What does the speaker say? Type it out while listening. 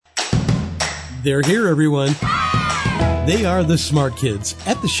They're here, everyone. They are the smart kids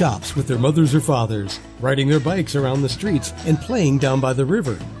at the shops with their mothers or fathers, riding their bikes around the streets and playing down by the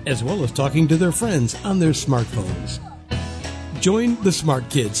river, as well as talking to their friends on their smartphones. Join the smart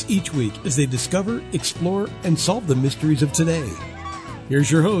kids each week as they discover, explore, and solve the mysteries of today. Here's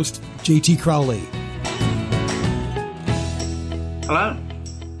your host, JT Crowley. Hello,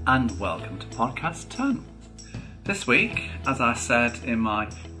 and welcome to Podcast 10. This week, as I said in my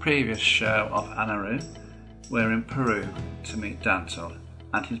previous show of Anaru, we're in Peru to meet Dantel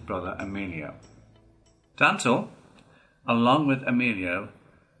and his brother Emilio. Dantel, along with Emilio,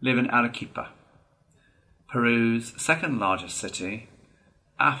 live in Arequipa, Peru's second largest city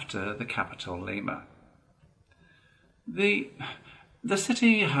after the capital Lima. The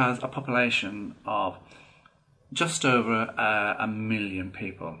city has a population of just over a million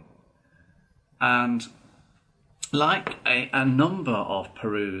people, and like a number of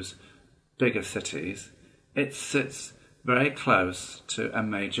Peru's bigger cities, it sits very close to a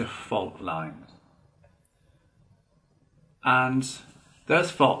major fault line. And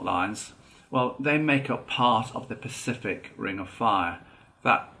those fault lines, well, they make up part of the Pacific Ring of Fire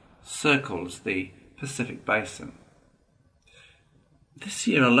that circles the Pacific Basin. This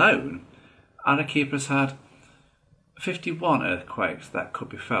year alone, Arequipa's had 51 earthquakes that could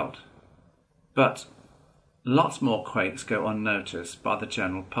be felt, but lots more quakes go unnoticed by the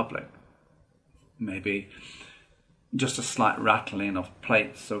general public. Maybe just a slight rattling of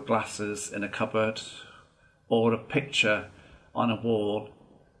plates or glasses in a cupboard, or a picture on a wall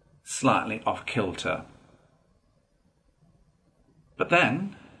slightly off kilter. But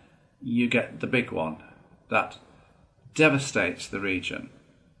then you get the big one that devastates the region,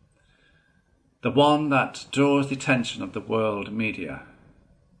 the one that draws the attention of the world media.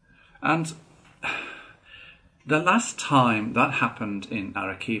 And the last time that happened in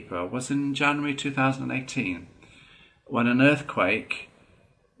Arequipa was in January 2018, when an earthquake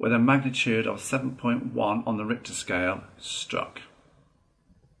with a magnitude of 7.1 on the Richter scale struck.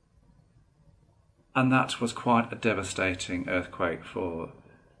 And that was quite a devastating earthquake for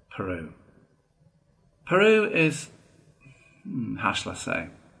Peru. Peru is, how shall I say,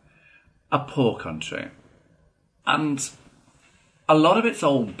 a poor country. And a lot of its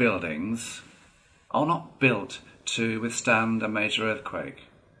old buildings are not built to withstand a major earthquake.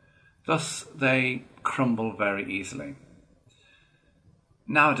 Thus, they crumble very easily.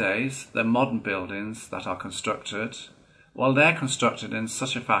 Nowadays, the modern buildings that are constructed, well, they're constructed in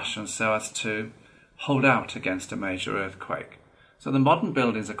such a fashion so as to hold out against a major earthquake. So the modern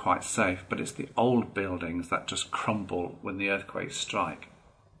buildings are quite safe, but it's the old buildings that just crumble when the earthquakes strike.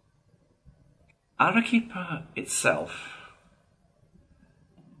 Arequipa itself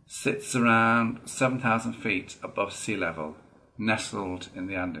sits around 7,000 feet above sea level, nestled in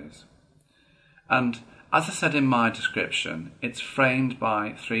the Andes. And as I said in my description, it's framed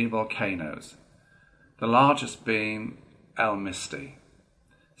by 3 volcanoes, the largest being El Misti,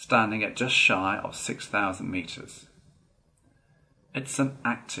 standing at just shy of 6,000 meters. It's an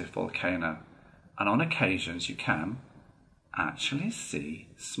active volcano, and on occasions you can actually see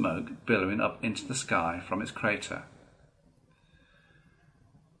smoke billowing up into the sky from its crater.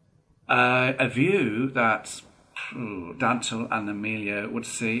 A view that Dantel and Emilio would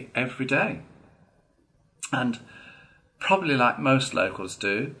see every day. And probably like most locals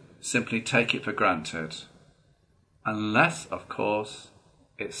do, simply take it for granted. Unless, of course,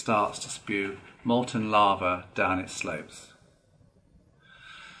 it starts to spew molten lava down its slopes.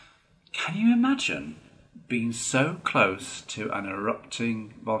 Can you imagine being so close to an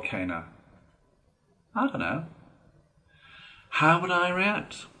erupting volcano? I don't know. How would I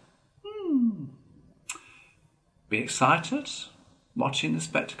react? Be excited watching the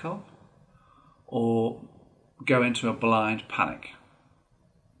spectacle, or go into a blind panic?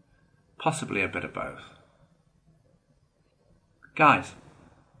 Possibly a bit of both. Guys,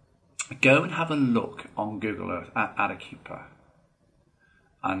 go and have a look on Google Earth at Arequipa,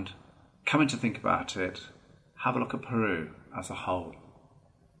 and coming to think about it, have a look at Peru as a whole.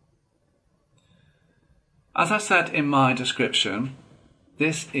 As I said in my description,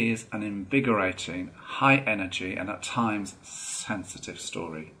 this is an invigorating, high energy and at times sensitive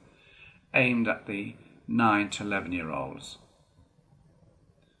story aimed at the 9 to 11-year-olds.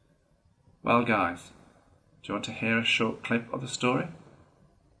 Well, guys, do you want to hear a short clip of the story?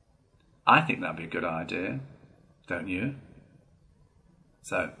 I think that'd be a good idea, don't you?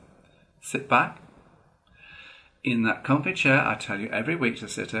 So, sit back in that comfy chair I tell you every week to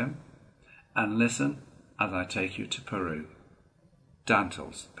sit in, and listen as I take you to Peru.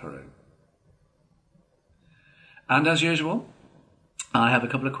 Dantel's Peru. And as usual, I have a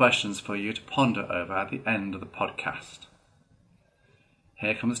couple of questions for you to ponder over at the end of the podcast.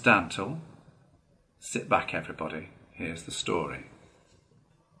 Here comes Dantel. Sit back, everybody. Here's the story.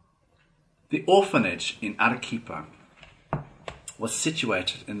 The orphanage in Arequipa was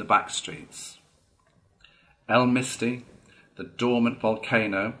situated in the back streets. El Misti, the dormant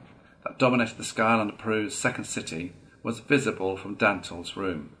volcano that dominated the skyline of Peru's second city, was visible from Dantel's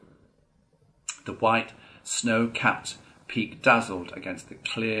room. The white, snow-capped peak dazzled against the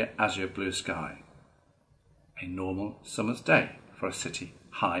clear azure blue sky. A normal summer's day for a city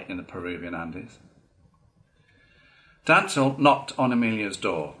high in the Peruvian Andes. Dantel knocked on Emilio's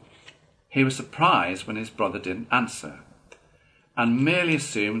door. He was surprised when his brother didn't answer, and merely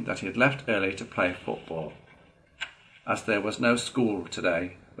assumed that he had left early to play football, as there was no school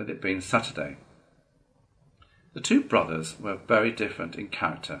today, with it being Saturday. The two brothers were very different in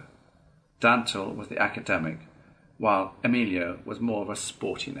character. Dantel was the academic, while Emilio was more of a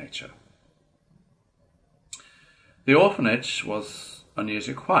sporty nature. The orphanage was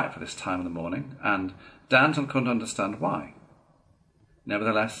unusually quiet for this time of the morning, and Dantel couldn't understand why.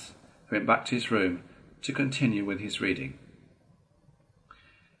 Nevertheless, he went back to his room to continue with his reading.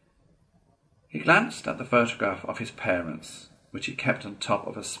 He glanced at the photograph of his parents, which he kept on top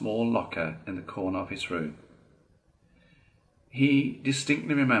of a small locker in the corner of his room. He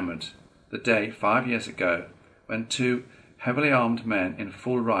distinctly remembered the day 5 years ago when two heavily armed men in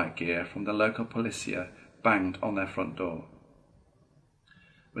full riot gear from the local policia banged on their front door.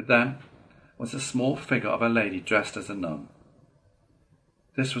 With them was the small figure of a lady dressed as a nun.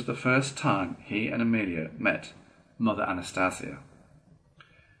 This was the first time he and Emilio met Mother Anastasia,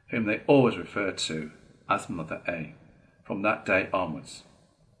 whom they always referred to as Mother A, from that day onwards.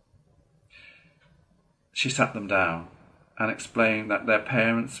 She sat them down and explained that their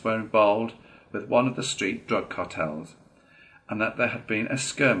parents were involved with one of the street drug cartels, and that there had been a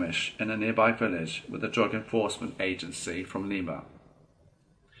skirmish in a nearby village with the Drug Enforcement Agency from Lima.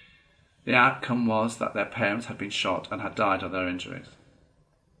 The outcome was that their parents had been shot and had died of their injuries.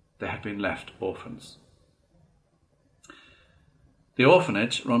 They had been left orphans. The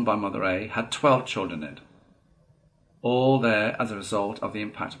orphanage, run by Mother A, had 12 children in it, all there as a result of the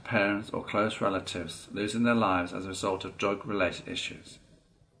impact of parents or close relatives losing their lives as a result of drug-related issues.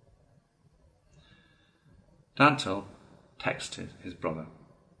 Dantel texted his brother.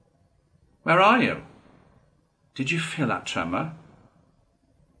 "Where are you? Did you feel that tremor?"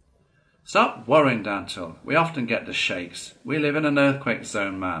 "Stop worrying, Dantel. We often get the shakes. We live in an earthquake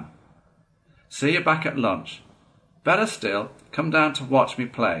zone, man. See you back at lunch. Better still, come down to watch me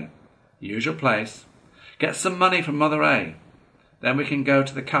play. Usual place. Get some money from Mother A. Then we can go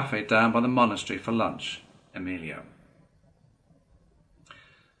to the cafe down by the monastery for lunch. Emilio."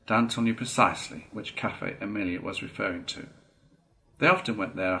 Dantel knew precisely which cafe Emilio was referring to. They often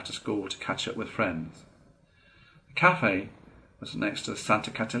went there after school to catch up with friends. The cafe was next to the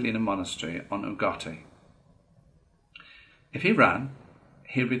Santa Catalina Monastery on Ugarte. If he ran,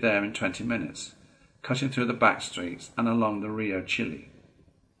 he'd be there in 20 minutes, cutting through the back streets and along the Rio Chili,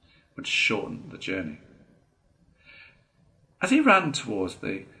 which shortened the journey. As he ran towards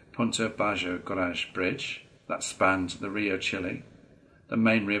the Punta Bajo Garage Bridge that spanned the Rio Chili, the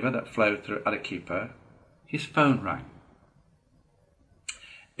main river that flowed through Arequipa, his phone rang.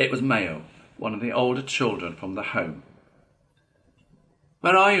 It was Mayo, one of the older children from the home.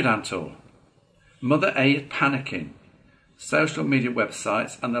 "Where are you, Dantel?" Mother A is panicking. Social media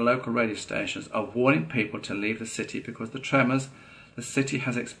websites and the local radio stations are warning people to leave the city because the tremors the city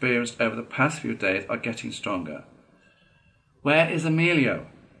has experienced over the past few days are getting stronger. "Where is Emilio?"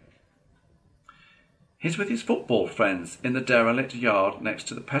 "He's with his football friends in the derelict yard next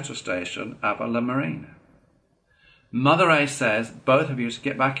to the petrol station Ava La Marina. Mother A says both of you to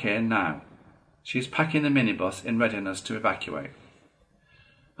get back here now. She's packing the minibus in readiness to evacuate."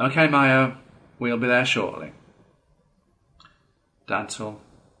 "Okay, Mayo, we'll be there shortly." Dantel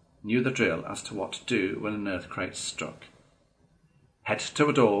knew the drill as to what to do when an earthquake struck. Head to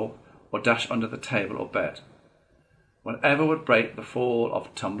a door or dash under the table or bed. Whatever would break the fall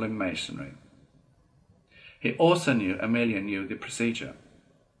of tumbling masonry. He also knew Emilio knew the procedure.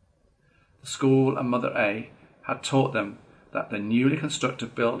 The school and Mother A had taught them that the newly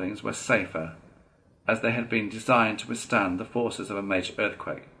constructed buildings were safer, as they had been designed to withstand the forces of a major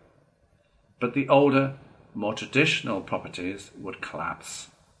earthquake. But the older, more traditional properties would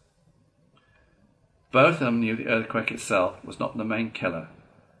collapse. Both of them knew the earthquake itself was not the main killer,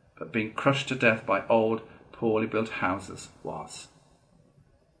 but being crushed to death by old, poorly built houses was.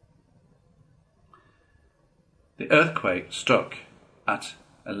 The earthquake struck at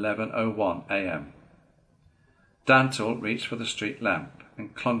 11:01 a.m. Dantel reached for the street lamp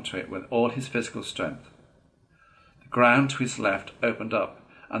and clung to it with all his physical strength. The ground to his left opened up,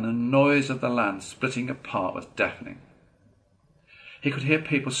 and the noise of the land splitting apart was deafening. He could hear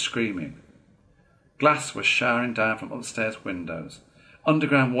people screaming. Glass was showering down from upstairs windows.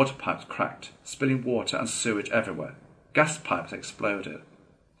 Underground water pipes cracked, spilling water and sewage everywhere. Gas pipes exploded.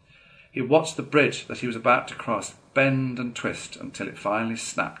 He watched the bridge that he was about to cross bend and twist until it finally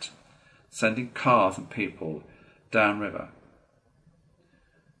snapped, sending cars and people downriver.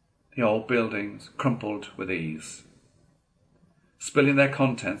 The old buildings crumpled with ease, spilling their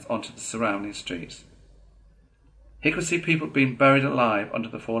contents onto the surrounding streets. He could see people being buried alive under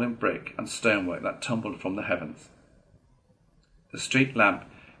the falling brick and stonework that tumbled from the heavens. The street lamp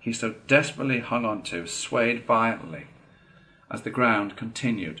he so desperately hung on to swayed violently as the ground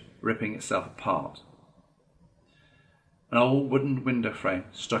continued ripping itself apart. An old wooden window frame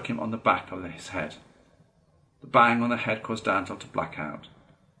struck him on the back of his head. The bang on the head caused Dantel to black out.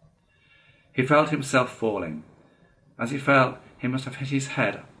 He felt himself falling. As he fell, he must have hit his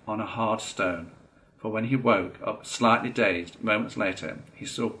head on a hard stone, for when he woke up slightly dazed moments later, he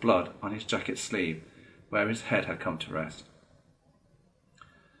saw blood on his jacket sleeve where his head had come to rest.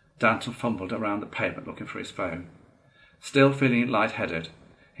 Dantel fumbled around the pavement looking for his phone. Still feeling light-headed,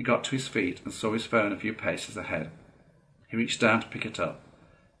 he got to his feet and saw his phone a few paces ahead. He reached down to pick it up,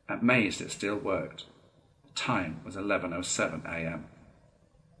 amazed it still worked. The time was 11:07 a.m.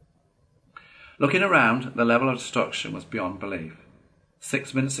 Looking around, the level of destruction was beyond belief.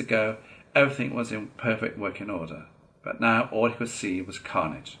 6 minutes ago, everything was in perfect working order, but now all he could see was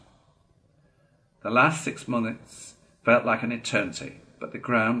carnage. The last 6 minutes felt like an eternity, but the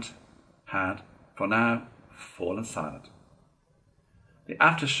ground had, for now, fallen silent. The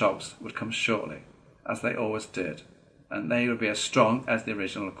aftershocks would come shortly, as they always did, and they would be as strong as the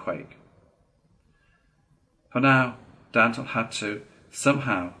original quake. For now, Dantel had to,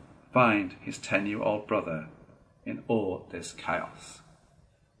 somehow, find his 10-year-old brother in all this chaos.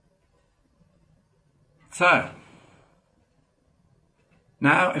 So,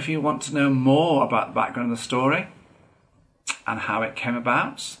 now if you want to know more about the background of the story and how it came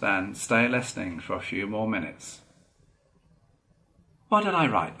about, then stay listening for a few more minutes. Why did I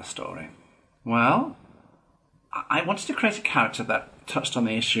write the story? Well, I wanted to create a character that touched on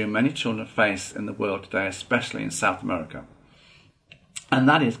the issue many children face in the world today, especially in South America. And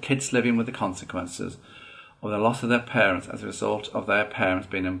that is kids living with the consequences of the loss of their parents as a result of their parents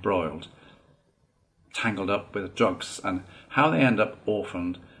being embroiled, tangled up with drugs, and how they end up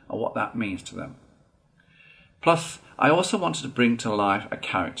orphaned and what that means to them. Plus, I also wanted to bring to life a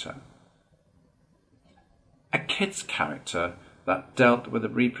character. A kid's character that dealt with the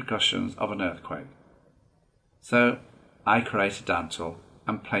repercussions of an earthquake. So I created Dantel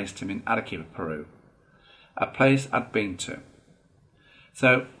and placed him in Arequipa, Peru, a place I'd been to.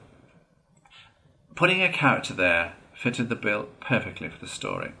 So putting a character there fitted the bill perfectly for the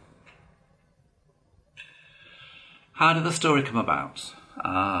story. How did the story come about?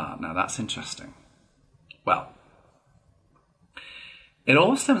 Now that's interesting. Well, it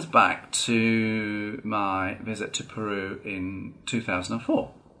all stems back to my visit to Peru in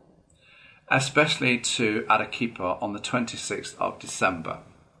 2004, especially to Arequipa on the 26th of December,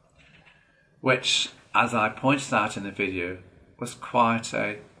 which, as I pointed out in the video, was quite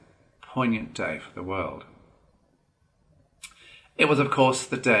a poignant day for the world. It was, of course,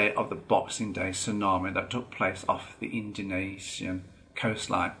 the day of the Boxing Day tsunami that took place off the Indonesian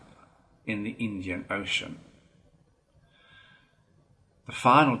coastline in the Indian Ocean. The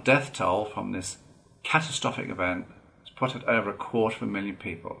final death toll from this catastrophic event was put at over 250,000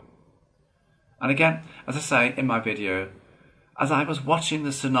 people. And again, as I say in my video, as I was watching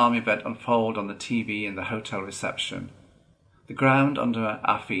the tsunami event unfold on the TV in the hotel reception, the ground under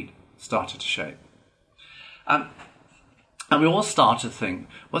our feet started to shake. And we all started to think,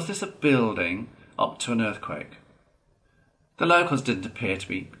 was this a building up to an earthquake? The locals didn't appear to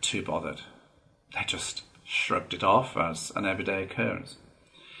be too bothered. They just shrugged it off as an everyday occurrence.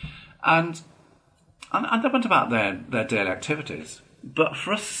 And they went about their daily activities. But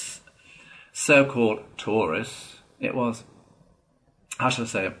for us so-called tourists, it was, how should I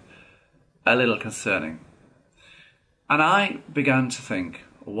say, a little concerning. And I began to think,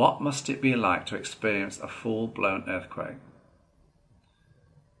 what must it be like to experience a full-blown earthquake?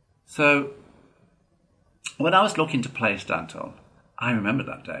 So, when I was looking to place Dantel, I remembered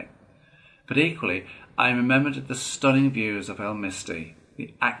that day. But equally, I remembered the stunning views of El Misti,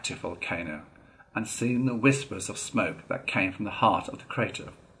 the active volcano, and seeing the whispers of smoke that came from the heart of the crater,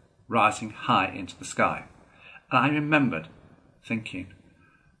 rising high into the sky. And I remembered thinking,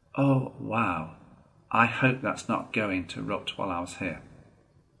 oh wow, I hope that's not going to erupt while I was here.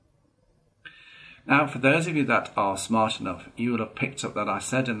 Now, for those of you that are smart enough, you will have picked up that I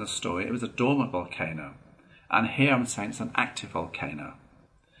said in the story it was a dormant volcano. And here I'm saying it's an active volcano.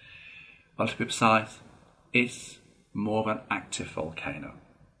 Well, to be precise, it's more of an active volcano.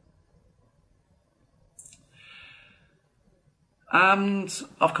 And,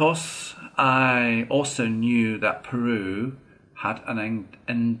 of course, I also knew that Peru had an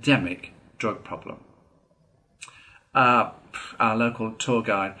endemic drug problem. Our local tour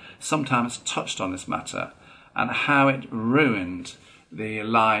guide sometimes touched on this matter and how it ruined the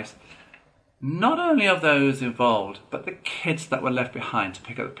lives not only of those involved, but the kids that were left behind to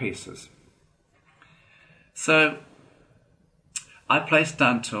pick up the pieces. So I placed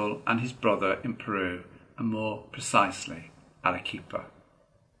Dantel and his brother in Peru, and more precisely, Arequipa.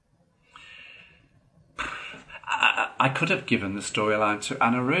 I could have given the storyline to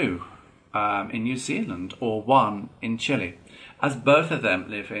Anaru in New Zealand or one in Chile, as both of them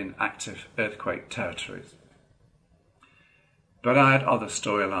live in active earthquake territories. But I had other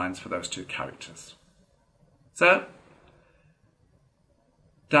storylines for those two characters. So,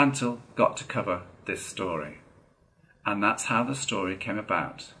 Dantel got to cover this story. And that's how the story came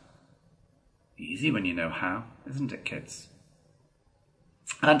about. Easy when you know how, isn't it, kids?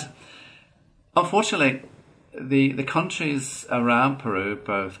 And unfortunately, the countries around Peru,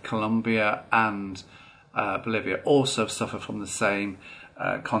 both Colombia and Bolivia, also suffer from the same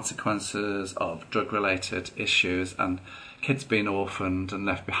consequences of drug-related issues and kids being orphaned and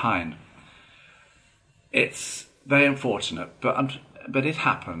left behind. It's very unfortunate, but it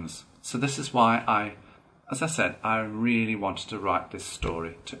happens. So this is why as I said, I really wanted to write this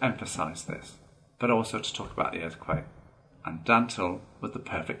story to emphasise this, but also to talk about the earthquake. And Dantel was the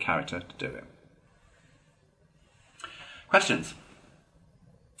perfect character to do it. Questions?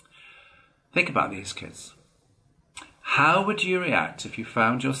 Think about these, kids. How would you react if you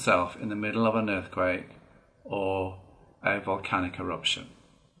found yourself in the middle of an earthquake or a volcanic eruption?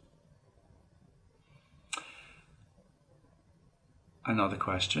 Another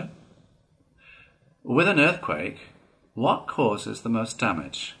question. With an earthquake, what causes the most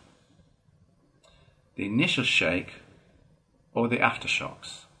damage? The initial shake or the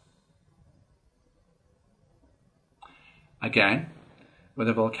aftershocks? Again, with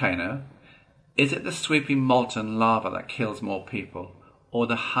a volcano, is it the sweeping molten lava that kills more people or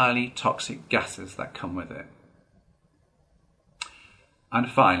the highly toxic gases that come with it? And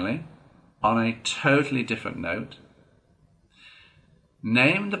finally, on a totally different note,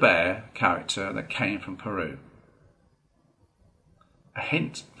 name the bear character that came from Peru. A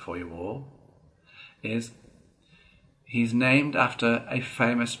hint for you all is he's named after a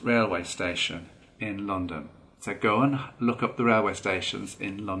famous railway station in London. So go and look up the railway stations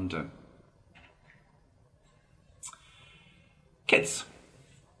in London. Kids,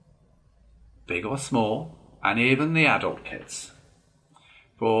 big or small, and even the adult kids.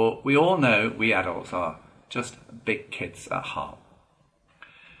 For we all know we adults are just big kids at heart.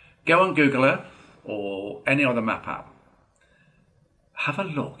 Go on Google Earth or any other map app. Have a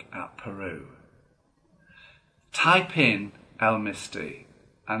look at Peru. Type in El Misti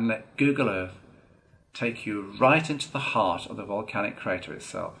and let Google Earth take you right into the heart of the volcanic crater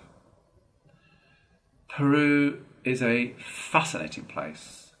itself. Peru is a fascinating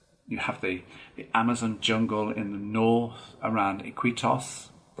place. You have the Amazon jungle in the north around Iquitos,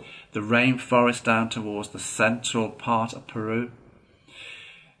 the rainforest down towards the central part of Peru,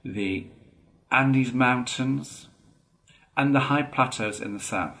 the Andes Mountains, and the high plateaus in the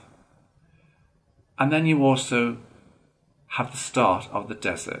south. And then you also have the start of the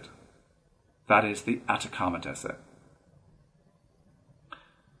desert. That is the Atacama Desert.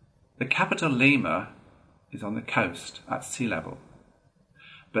 The capital Lima is on the coast at sea level.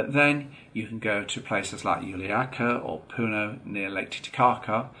 But then you can go to places like Juliaca or Puno near Lake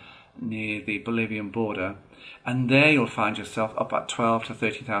Titicaca, near the Bolivian border, and there you'll find yourself up at 12 to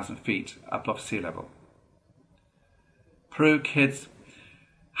 30,000 feet above sea level. Peru, kids,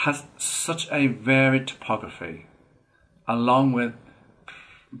 has such a varied topography, along with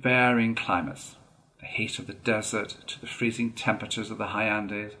varying climates, the heat of the desert to the freezing temperatures of the high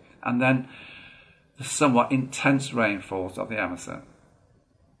Andes, and then the somewhat intense rainfalls of the Amazon.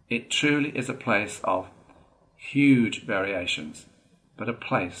 It truly is a place of huge variations, but a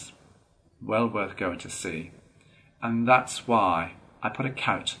place well worth going to see. And that's why I put a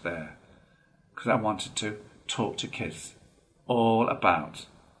character there, because I wanted to talk to kids all about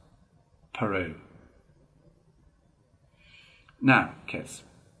Peru. Now, kids,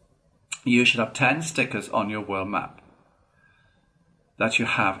 you should have 10 stickers on your world map. that you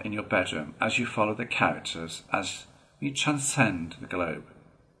have in your bedroom as you follow the characters as you transcend the globe.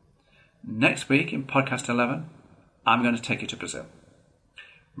 Next week in podcast 11, I'm going to take you to Brazil.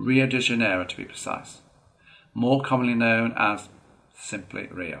 Rio de Janeiro to be precise, more commonly known as simply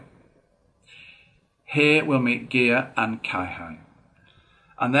Rio. Here we'll meet Gia and Kai,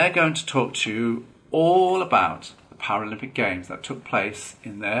 and they're going to talk to you all about the Paralympic Games that took place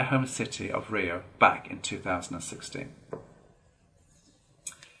in their home city of Rio back in 2016.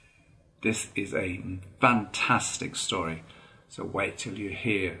 This is a fantastic story, so wait till you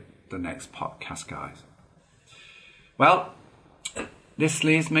hear the next podcast, guys. Well, this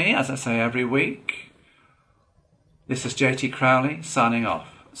leaves me, as I say every week, this is JT Crowley signing off.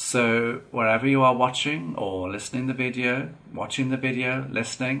 So wherever you are watching or listening the video, watching the video,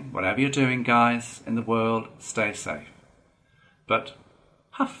 listening, whatever you're doing, guys, in the world, stay safe. But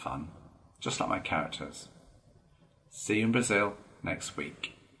have fun, just like my characters. See you in Brazil next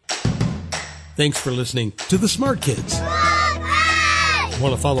week. Thanks for listening to The Smart Kids.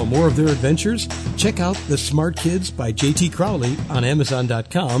 Want to follow more of their adventures? Check out The Smart Kids by JT Crowley on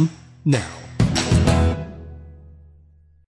Amazon.com now.